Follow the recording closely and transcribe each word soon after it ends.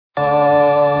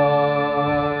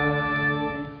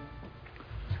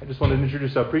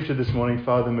introduce our preacher this morning.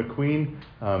 Father McQueen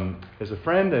is a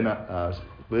friend and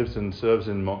lives and serves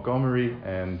in Montgomery,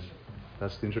 and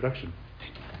that's the introduction.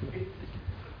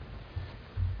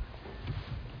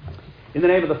 In the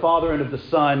name of the Father, and of the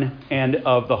Son, and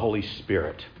of the Holy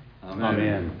Spirit. Amen.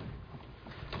 Amen.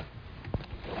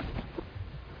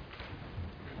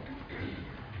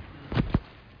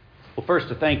 Well,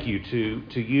 first, a thank you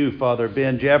to you, Father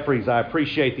Ben Jeffries. I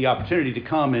appreciate the opportunity to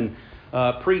come and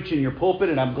preach in your pulpit,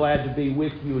 and I'm glad to be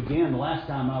with you again. The last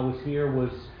time I was here was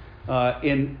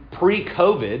in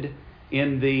pre-COVID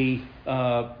in the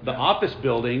office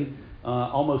building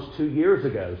almost 2 years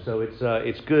ago. So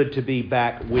it's good to be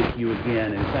back with you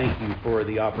again, and thank you for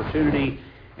the opportunity.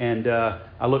 And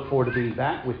I look forward to being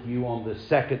back with you on the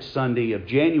second Sunday of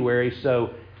January. So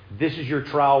this is your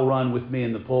trial run with me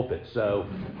in the pulpit. So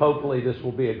hopefully this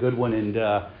will be a good one,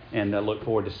 and I look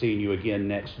forward to seeing you again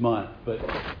next month. But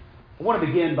I want to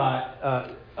begin by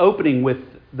opening with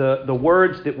the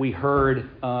words that we heard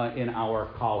in our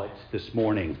collect this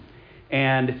morning.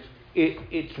 And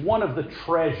it's one of the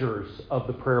treasures of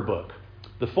the prayer book.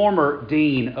 The former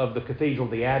dean of the Cathedral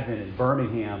of the Advent in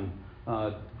Birmingham,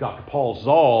 Dr. Paul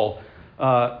Zoll,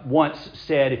 once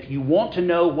said, if you want to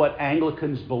know what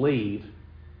Anglicans believe,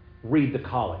 read the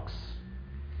collects.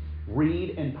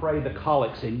 Read and pray the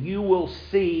collects, and you will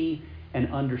see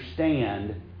and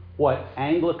understand what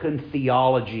Anglican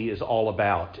theology is all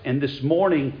about. And this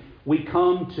morning, we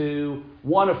come to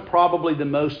one of probably the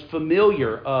most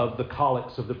familiar of the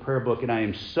collects of the prayer book, and I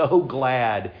am so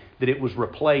glad that it was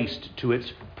replaced to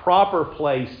its proper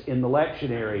place in the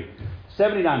lectionary.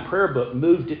 79 Prayer Book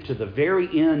moved it to the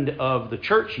very end of the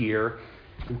church year,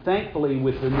 and thankfully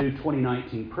with the new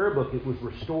 2019 Prayer Book, it was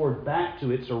restored back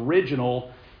to its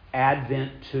original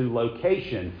Advent 2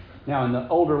 location. Now, in the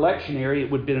older lectionary,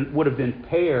 it would have been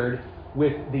paired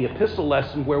with the epistle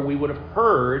lesson, where we would have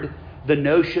heard the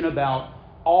notion about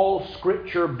all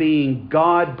Scripture being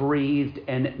God-breathed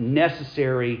and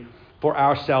necessary for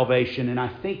our salvation. And I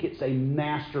think it's a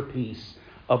masterpiece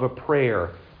of a prayer.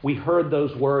 We heard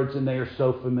those words, and they are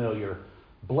so familiar.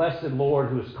 Blessed Lord,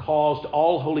 who has caused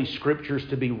all holy Scriptures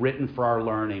to be written for our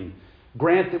learning,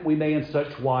 grant that we may in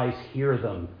such wise hear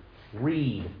them,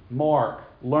 read, mark,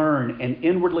 learn, and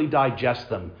inwardly digest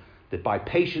them, that by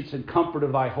patience and comfort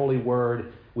of thy holy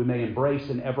word we may embrace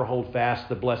and ever hold fast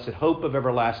the blessed hope of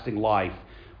everlasting life,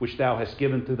 which thou hast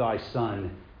given through thy Son,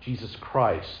 Jesus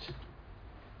Christ.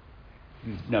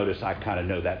 Notice I kind of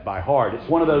know that by heart. It's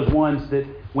one of those ones that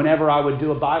whenever I would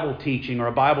do a Bible teaching or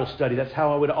a Bible study, that's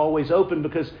how I would always open,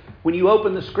 because when you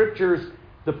open the Scriptures,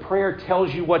 the prayer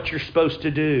tells you what you're supposed to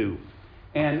do.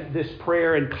 And this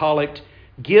prayer and collect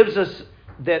gives us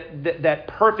that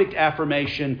perfect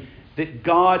affirmation that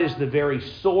God is the very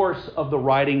source of the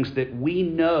writings that we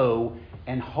know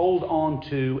and hold on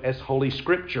to as Holy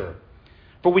Scripture.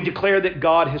 For we declare that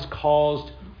God has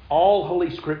caused all Holy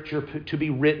Scripture to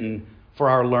be written for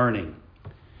our learning.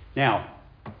 Now,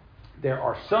 there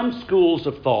are some schools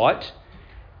of thought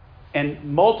and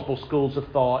multiple schools of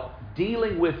thought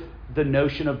dealing with the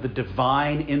notion of the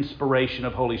divine inspiration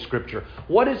of Holy Scripture.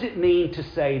 What does it mean to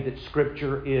say that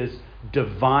Scripture is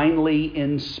divinely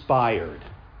inspired?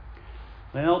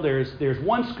 Well, there's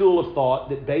one school of thought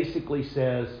that basically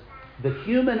says the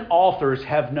human authors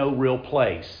have no real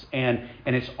place, and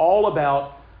it's all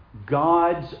about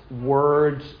God's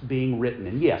words being written.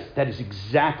 And yes, that is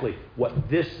exactly what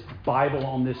this Bible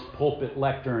on this pulpit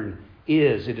lectern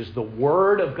is. It is the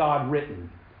Word of God written.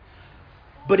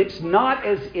 But it's not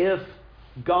as if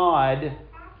God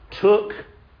took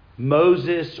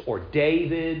Moses or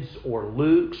David's or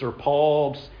Luke's or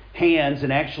Paul's hands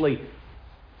and actually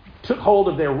took hold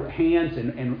of their hands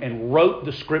and wrote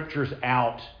the Scriptures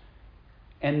out,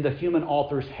 and the human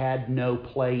authors had no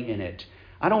play in it.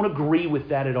 I don't agree with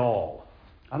that at all.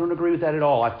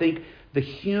 I think the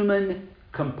human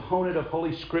component of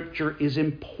Holy Scripture is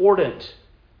important.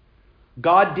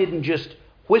 God didn't just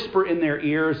whisper in their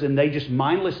ears and they just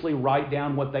mindlessly write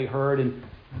down what they heard, and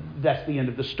that's the end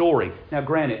of the story. Now,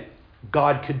 granted,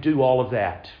 God could do all of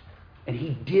that, and He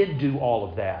did do all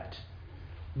of that.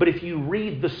 But if you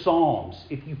read the Psalms,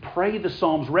 if you pray the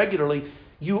Psalms regularly,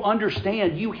 you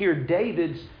understand, you hear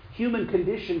David's human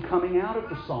condition coming out of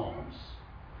the Psalms.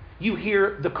 You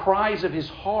hear the cries of his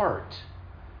heart.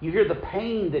 You hear the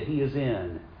pain that he is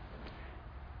in.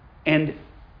 And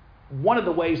one of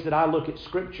the ways that I look at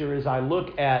Scripture is I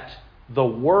look at the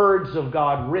words of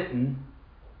God written,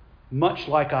 much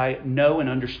like I know and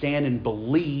understand and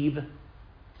believe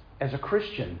as a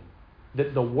Christian,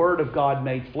 that the Word of God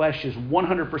made flesh is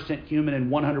 100% human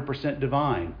and 100%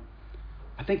 divine.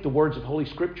 I think the words of Holy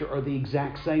Scripture are the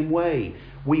exact same way.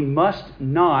 We must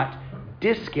not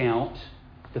discount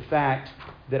the fact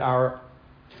that our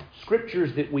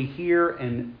scriptures that we hear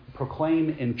and proclaim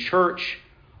in church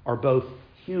are both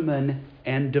human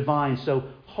and divine. So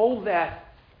hold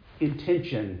that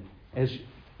intention as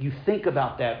you think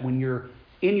about that when you're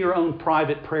in your own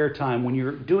private prayer time, when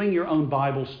you're doing your own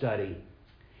Bible study.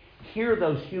 Hear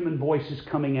those human voices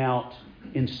coming out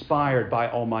inspired by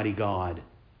Almighty God.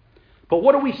 But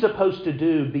what are we supposed to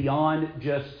do beyond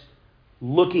just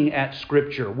looking at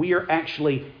Scripture? We are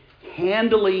actually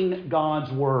handling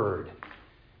God's Word.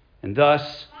 And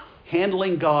thus,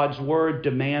 handling God's Word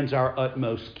demands our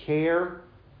utmost care,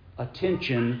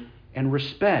 attention, and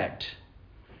respect.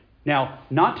 Now,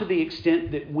 not to the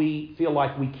extent that we feel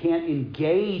like we can't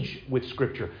engage with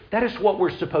Scripture. That is what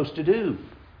we're supposed to do.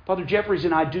 Father Jeffries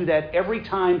and I do that every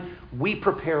time we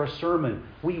prepare a sermon.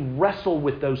 We wrestle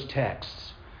with those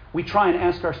texts. We try and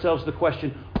ask ourselves the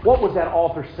question, what was that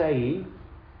author saying?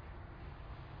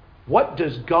 What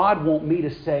does God want me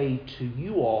to say to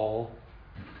you all?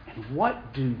 And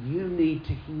what do you need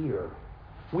to hear?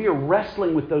 We are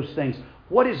wrestling with those things.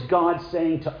 What is God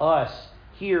saying to us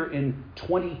here in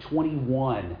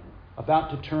 2021,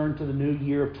 about to turn to the new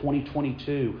year of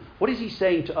 2022? What is He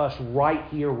saying to us right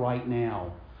here, right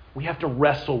now? We have to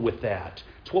wrestle with that.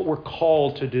 It's what we're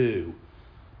called to do.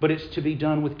 But it's to be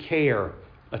done with care,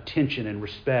 attention, and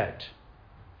respect.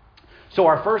 So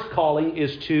our first calling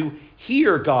is to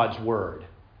hear God's Word.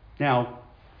 Now,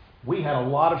 we had a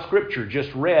lot of Scripture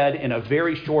just read in a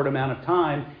very short amount of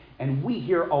time, and we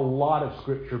hear a lot of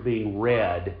Scripture being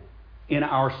read in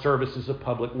our services of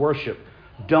public worship.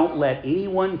 Don't let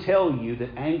anyone tell you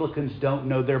that Anglicans don't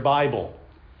know their Bible.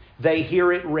 They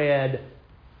hear it read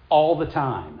all the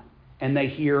time, and they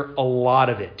hear a lot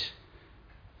of it.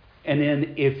 And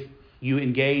then if you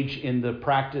engage in the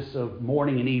practice of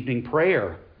morning and evening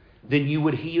prayer, then you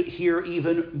would hear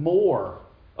even more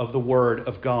of the Word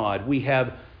of God. We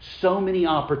have so many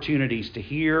opportunities to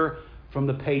hear from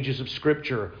the pages of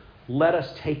Scripture. Let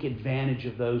us take advantage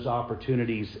of those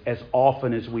opportunities as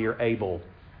often as we are able.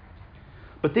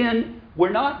 But then,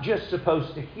 we're not just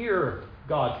supposed to hear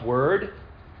God's Word.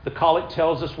 The collect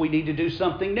tells us we need to do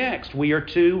something next. We are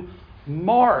to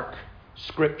mark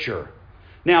Scripture.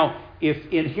 Now, if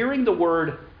in hearing the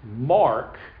word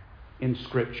mark in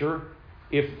Scripture,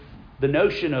 if the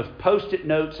notion of post-it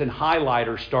notes and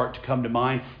highlighters start to come to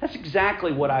mind, that's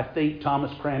exactly what I think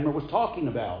Thomas Cranmer was talking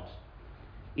about.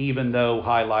 Even though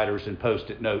highlighters and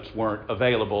post-it notes weren't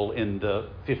available in the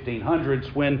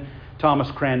 1500s when Thomas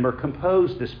Cranmer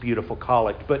composed this beautiful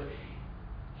collect. But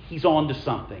he's on to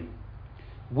something.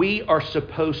 We are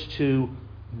supposed to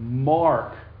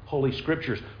mark Holy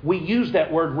Scriptures. We use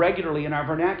that word regularly in our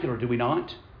vernacular, do we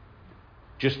not?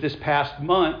 Just this past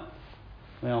month,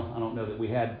 well, I don't know that we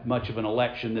had much of an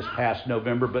election this past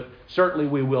November, but certainly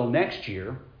we will next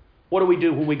year. What do we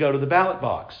do when we go to the ballot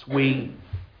box? We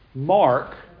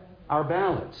mark our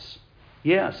ballots.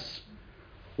 Yes.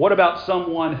 What about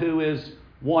someone who is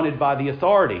wanted by the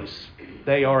authorities?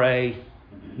 They are a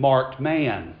marked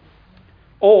man.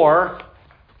 Or,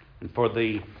 and for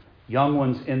the young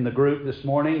ones in the group this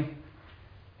morning,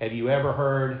 have you ever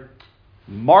heard,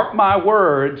 mark my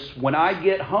words, when I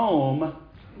get home,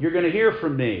 you're going to hear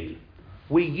from me?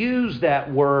 We use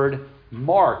that word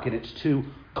mark, and it's to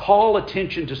call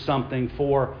attention to something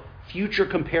for future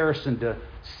comparison to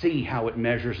see how it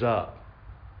measures up.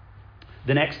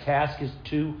 The next task is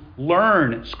to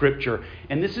learn Scripture.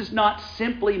 And this is not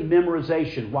simply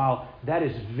memorization. While that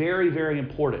is very, very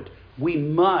important, we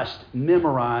must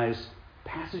memorize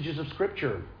passages of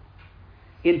Scripture.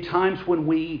 In times when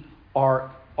we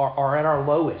are at our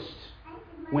lowest,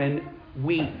 when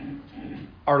we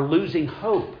are losing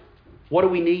hope, what do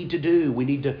we need to do? We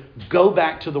need to go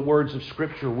back to the words of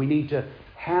Scripture. We need to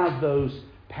have those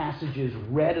passages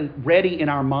ready in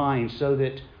our minds so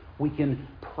that we can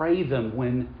pray them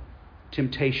when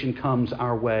temptation comes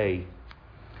our way.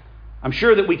 I'm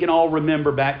sure that we can all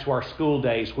remember back to our school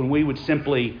days when we would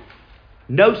simply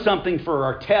know something for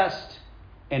our test,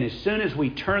 and as soon as we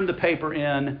turned the paper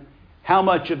in, how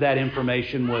much of that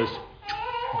information was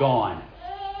gone?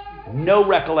 No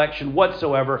recollection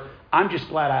whatsoever. I'm just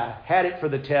glad I had it for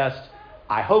the test.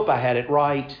 I hope I had it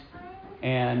right,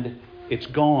 and it's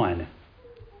gone.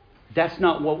 That's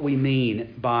not what we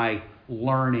mean by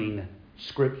learning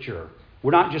Scripture.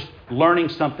 We're not just learning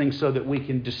something so that we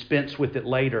can dispense with it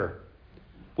later.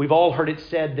 We've all heard it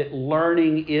said that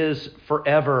learning is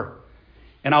forever.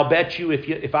 And I'll bet you,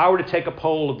 if I were to take a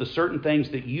poll of the certain things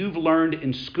that you've learned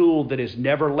in school that has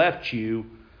never left you,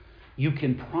 you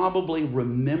can probably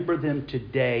remember them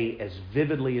today as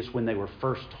vividly as when they were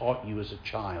first taught you as a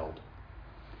child.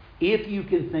 If you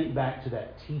can think back to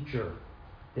that teacher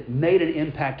that made an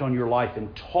impact on your life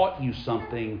and taught you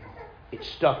something, it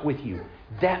stuck with you.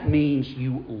 That means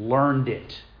you learned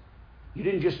it. You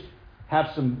didn't just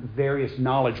have some various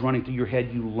knowledge running through your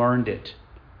head, you learned it.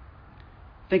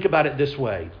 Think about it this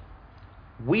way.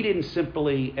 We didn't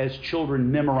simply, as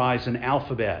children, memorize an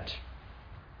alphabet.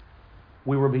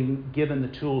 We were being given the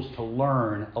tools to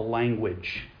learn a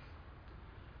language.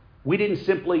 We didn't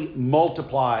simply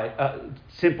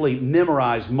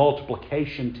memorize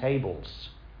multiplication tables.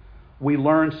 We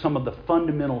learned some of the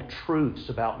fundamental truths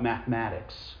about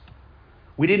mathematics.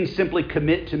 We didn't simply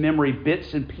commit to memory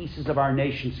bits and pieces of our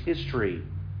nation's history.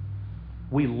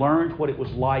 We learned what it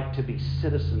was like to be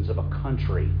citizens of a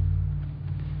country.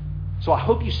 So I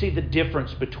hope you see the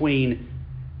difference between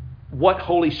what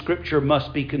Holy Scripture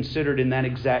must be considered in that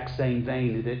exact same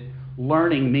vein, that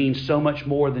learning means so much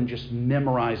more than just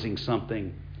memorizing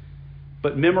something.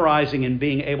 But memorizing and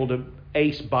being able to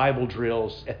ace Bible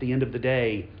drills at the end of the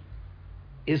day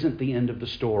isn't the end of the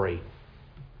story.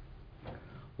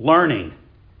 Learning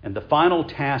and the final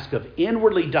task of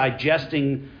inwardly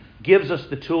digesting gives us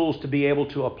the tools to be able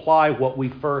to apply what we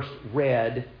first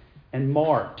read and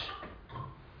marked.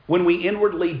 When we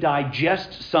inwardly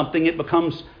digest something, it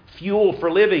becomes fuel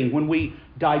for living. When we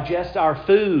digest our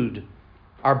food,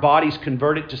 our bodies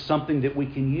convert it to something that we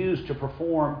can use to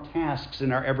perform tasks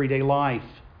in our everyday life.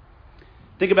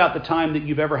 Think about the time that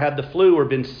you've ever had the flu or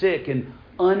been sick and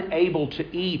unable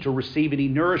to eat or receive any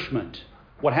nourishment.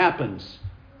 What happens?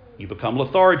 You become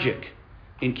lethargic,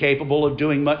 incapable of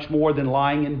doing much more than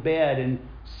lying in bed and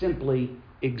simply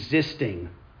existing.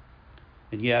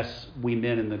 And yes, we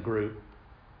men in the group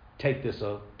take this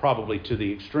probably to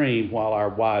the extreme while our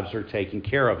wives are taking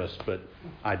care of us, but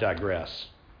I digress.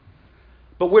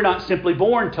 But we're not simply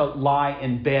born to lie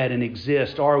in bed and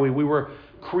exist, are we? We were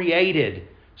created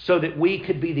so that we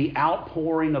could be the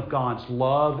outpouring of God's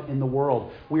love in the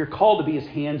world. We are called to be His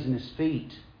hands and His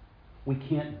feet. We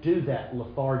can't do that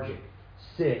lethargic,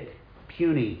 sick,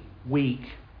 puny, weak.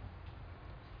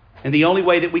 And the only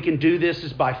way that we can do this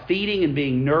is by feeding and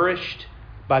being nourished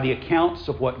by the accounts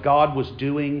of what God was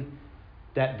doing,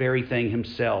 that very thing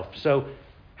Himself. So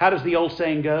how does the old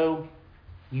saying go?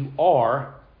 You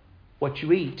are what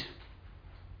you eat.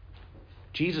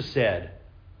 Jesus said,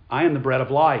 I am the bread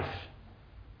of life.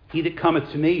 He that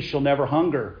cometh to me shall never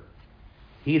hunger.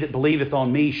 He that believeth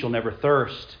on me shall never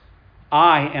thirst.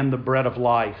 I am the bread of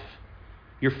life.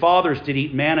 Your fathers did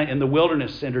eat manna in the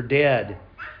wilderness and are dead.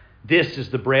 This is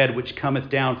the bread which cometh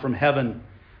down from heaven,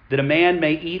 that a man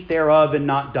may eat thereof and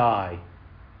not die.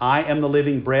 I am the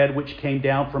living bread which came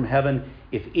down from heaven.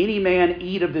 If any man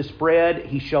eat of this bread,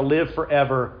 he shall live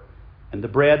forever. And the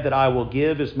bread that I will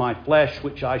give is my flesh,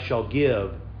 which I shall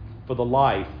give for the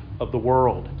life of the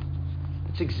world.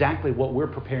 That's exactly what we're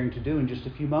preparing to do in just a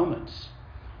few moments.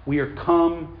 We are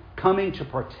coming to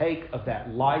partake of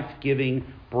that life-giving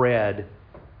bread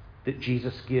that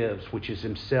Jesus gives, which is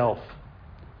Himself.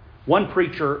 One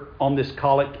preacher on this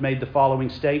collect made the following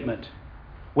statement: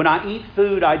 when I eat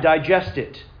food, I digest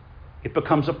it. It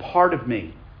becomes a part of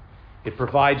me. It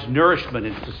provides nourishment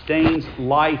and sustains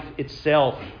life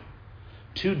itself.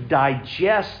 To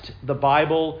digest the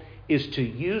Bible is to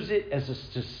use it as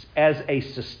a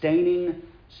sustaining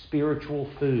spiritual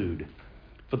food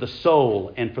for the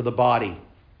soul and for the body.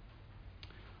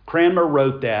 Cranmer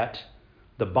wrote that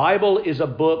the Bible is a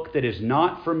book that is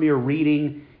not for mere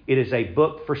reading, it is a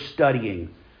book for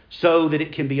studying, so that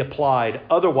it can be applied.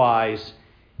 Otherwise,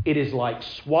 it is like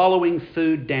swallowing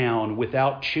food down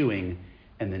without chewing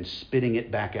and then spitting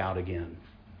it back out again.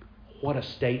 What a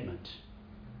statement.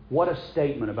 What a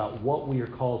statement about what we are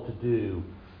called to do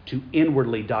to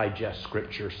inwardly digest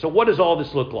Scripture. So what does all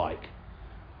this look like?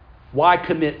 Why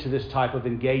commit to this type of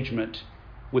engagement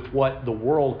with what the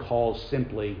world calls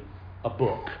simply a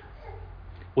book?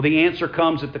 Well, the answer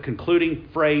comes at the concluding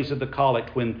phrase of the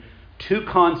collect when two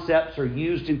concepts are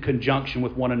used in conjunction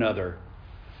with one another: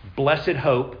 blessed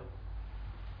hope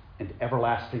and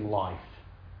everlasting life.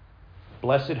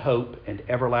 Blessed hope and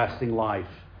everlasting life.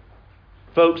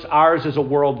 Folks, ours is a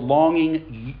world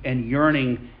longing and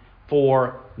yearning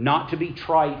for, not to be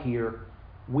trite here,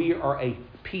 we are a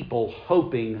people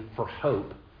hoping for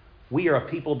hope. We are a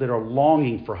people that are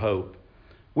longing for hope.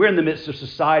 We're in the midst of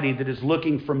society that is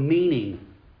looking for meaning,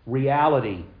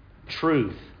 reality,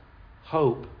 truth,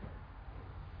 hope.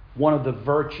 One of the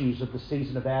virtues of the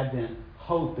season of Advent,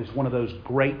 hope, is one of those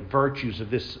great virtues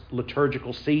of this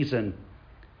liturgical season.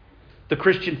 The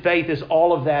Christian faith is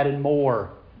all of that and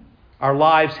more. Our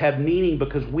lives have meaning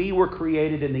because we were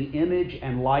created in the image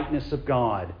and likeness of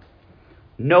God.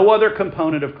 No other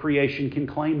component of creation can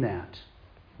claim that.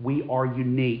 We are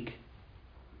unique.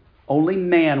 Only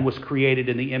man was created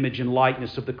in the image and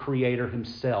likeness of the Creator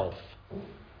Himself.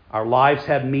 Our lives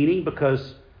have meaning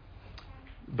because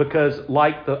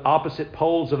like the opposite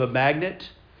poles of a magnet,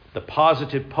 the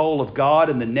positive pole of God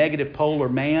and the negative pole or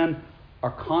man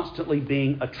are constantly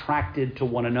being attracted to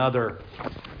one another.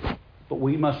 But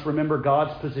we must remember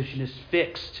God's position is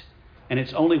fixed, and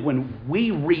it's only when we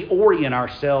reorient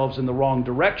ourselves in the wrong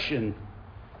direction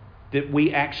that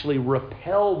we actually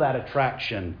repel that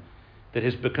attraction that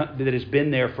has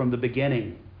been there from the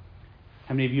beginning.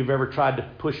 How many of you have ever tried to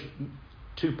push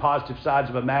two positive sides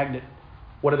of a magnet?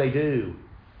 What do?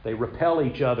 They repel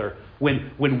each other.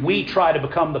 When we try to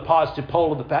become the positive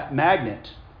pole of the magnet,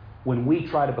 when we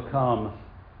try to become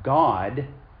God,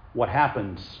 what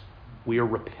happens? We are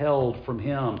repelled from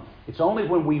Him. It's only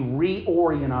when we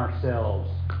reorient ourselves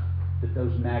that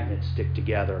those magnets stick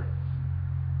together.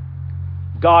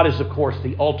 God is, of course,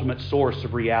 the ultimate source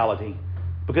of reality,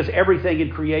 because everything in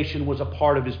creation was a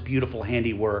part of His beautiful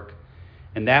handiwork.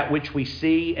 And that which we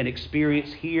see and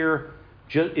experience here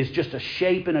is just a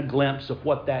shape and a glimpse of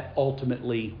what that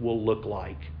ultimately will look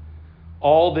like.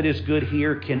 All that is good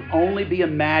here can only be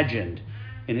imagined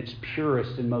in its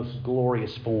purest and most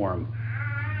glorious form.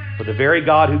 For the very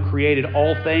God who created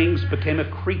all things became a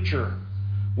creature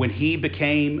when He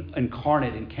became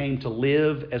incarnate and came to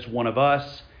live as one of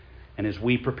us, and as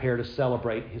we prepare to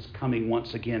celebrate His coming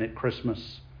once again at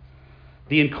Christmas.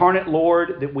 The incarnate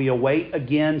Lord that we await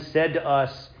again said to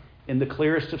us in the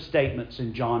clearest of statements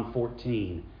in John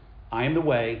 14, I am the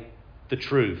way, the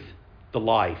truth, the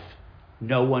life.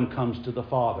 No one comes to the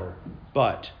Father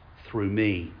but through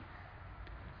me.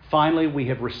 Finally, we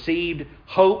have received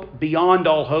hope beyond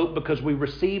all hope because we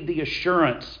receive the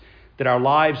assurance that our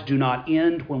lives do not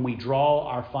end when we draw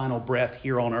our final breath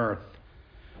here on earth.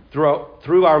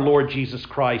 Through our Lord Jesus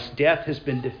Christ, death has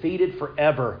been defeated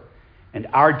forever, and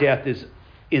our death is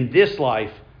in this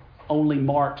life only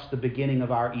marks the beginning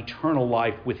of our eternal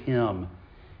life with Him.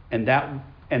 And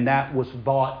that was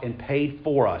bought and paid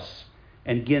for us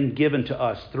and again given to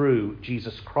us through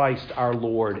Jesus Christ our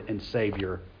Lord and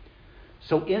Savior.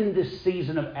 So in this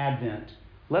season of Advent,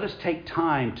 let us take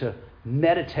time to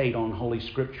meditate on Holy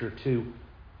Scripture, to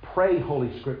pray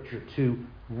Holy Scripture, to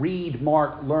read,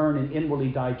 mark, learn, and inwardly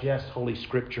digest Holy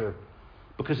Scripture.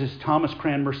 Because as Thomas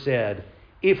Cranmer said,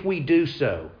 if we do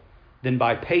so, then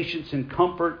by patience and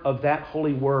comfort of that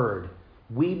holy word,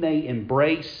 we may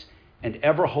embrace and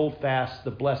ever hold fast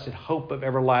the blessed hope of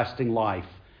everlasting life,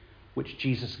 which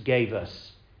Jesus gave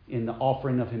us in the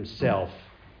offering of Himself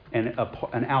and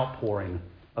an outpouring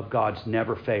of God's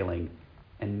never-failing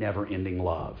and never-ending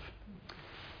love.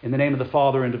 In the name of the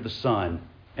Father, and of the Son,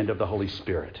 and of the Holy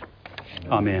Spirit.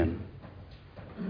 Amen.